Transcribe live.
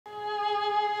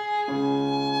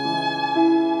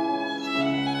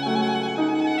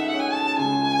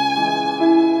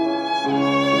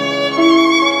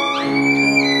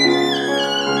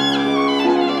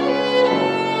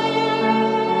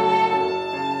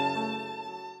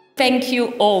Thank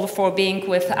you all for being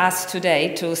with us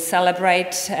today to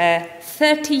celebrate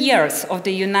 30 years of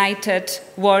the United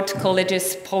World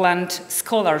Colleges Poland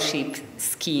Scholarship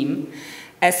Scheme,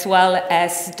 as well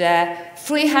as the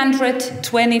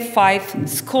 325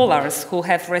 scholars who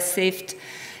have received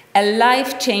a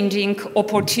life-changing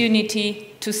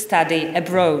opportunity to study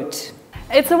abroad.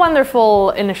 It's a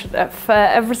wonderful initiative.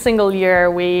 Every single year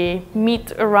we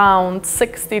meet around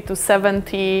 60 to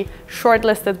 70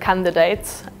 shortlisted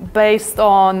candidates based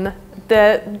on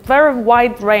the very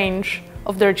wide range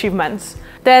of their achievements.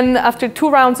 Then after 2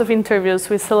 rounds of interviews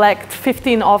we select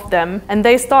 15 of them and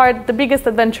they start the biggest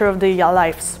adventure of their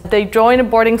lives. They join a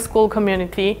boarding school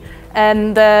community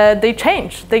and they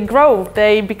change, they grow,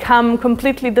 they become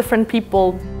completely different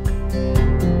people.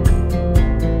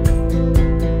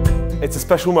 It's a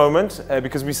special moment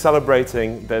because we're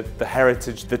celebrating the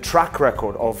heritage, the track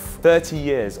record of 30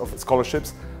 years of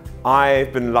scholarships.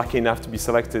 I've been lucky enough to be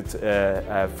selected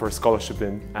for a scholarship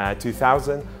in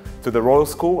 2000 to the Royal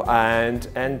School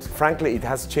and frankly it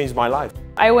has changed my life.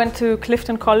 I went to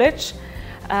Clifton College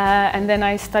and then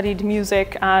I studied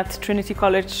music at Trinity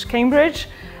College, Cambridge,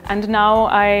 and now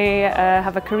I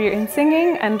have a career in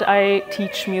singing and I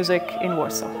teach music in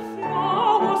Warsaw.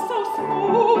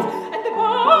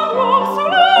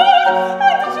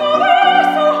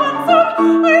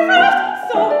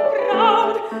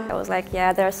 I was like,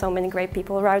 yeah, there are so many great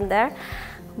people around there.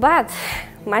 But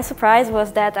my surprise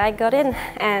was that I got in,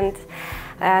 and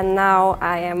now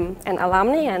I am an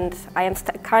alumni and I am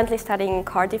currently studying in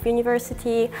Cardiff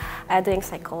University, doing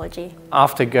psychology.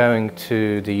 After going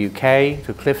to the UK,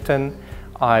 to Clifton,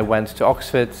 I went to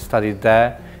Oxford, studied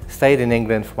there, stayed in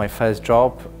England for my first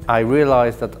job. I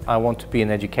realized that I want to be in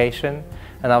education,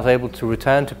 and I was able to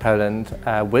return to Poland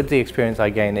with the experience I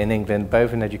gained in England,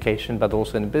 both in education but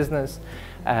also in business,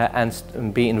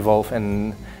 and be involved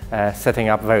in setting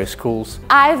up various schools.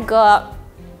 I've got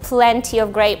plenty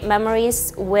of great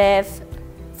memories with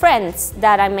friends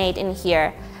that I made in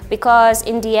here, because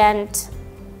in the end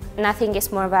nothing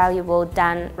is more valuable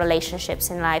than relationships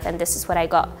in life, and this is what I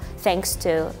got thanks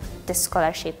to this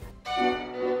scholarship.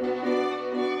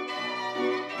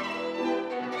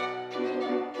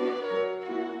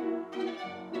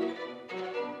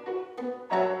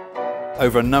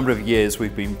 Over a number of years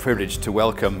we've been privileged to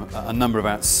welcome a number of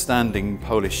outstanding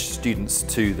Polish students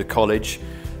to the college.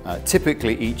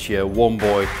 Typically each year 1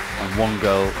 boy and 1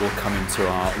 girl will come into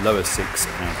our lower 6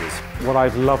 houses. What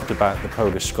I've loved about the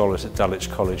Polish scholars at Dulwich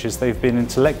College is they've been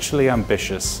intellectually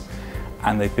ambitious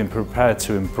and they've been prepared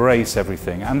to embrace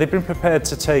everything, and they've been prepared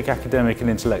to take academic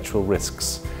and intellectual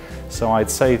risks. So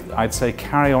I'd say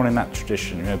carry on in that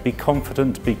tradition. You know, be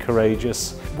confident, be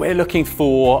courageous. We're looking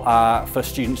for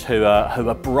students who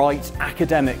are bright,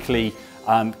 academically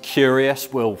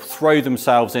curious, will throw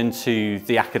themselves into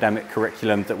the academic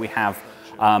curriculum that we have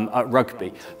at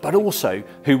rugby, but also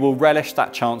who will relish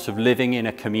that chance of living in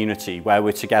a community where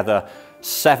we're together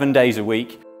 7 days a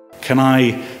week. Can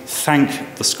I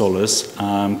thank the scholars?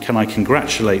 Can I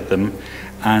congratulate them?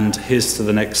 And here's to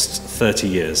the next 30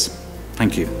 years.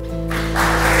 Thank you.